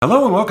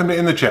Hello and welcome to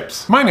In the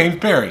Chips. My name's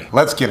Barry.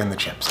 Let's get in the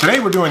chips. Today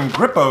we're doing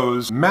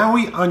Grippo's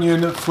Maui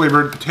onion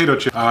flavored potato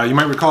chips. You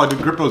might recall I did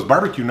Grippo's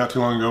barbecue not too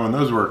long ago and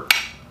those were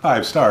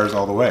 5 stars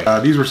all the way.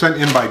 These were sent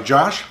in by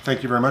Josh.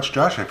 Thank you very much,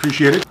 Josh. I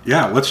appreciate it.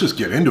 Yeah, let's just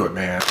get into it,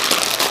 man.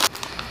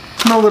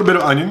 Smell a little bit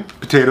of onion,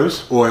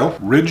 potatoes, oil,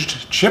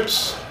 ridged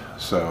chips.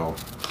 So,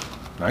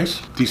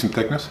 nice, decent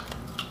thickness.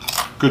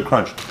 Good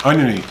crunch.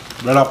 Oniony,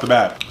 right off the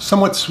bat.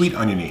 Somewhat sweet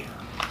oniony.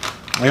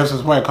 I guess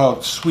that's why I call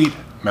it sweet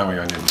Maui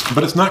onion.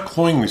 But it's not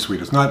cloyingly sweet.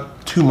 It's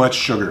not too much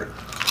sugar.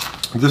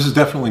 This is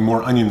definitely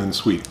more onion than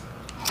sweet.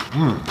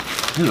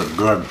 These are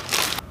good.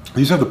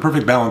 These have the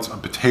perfect balance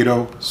of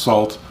potato,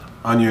 salt,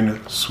 onion,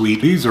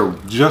 sweet. These are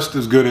just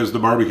as good as the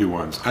barbecue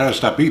ones. I gotta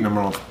stop eating them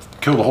or I'll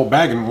kill the whole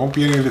bag and it won't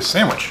be any of this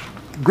sandwich.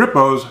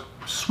 Grippo's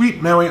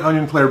sweet Maui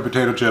onion flavored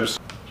potato chips.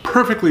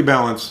 Perfectly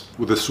balanced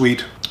with the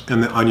sweet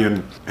and the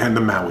onion and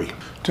the Maui.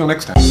 Till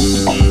next time.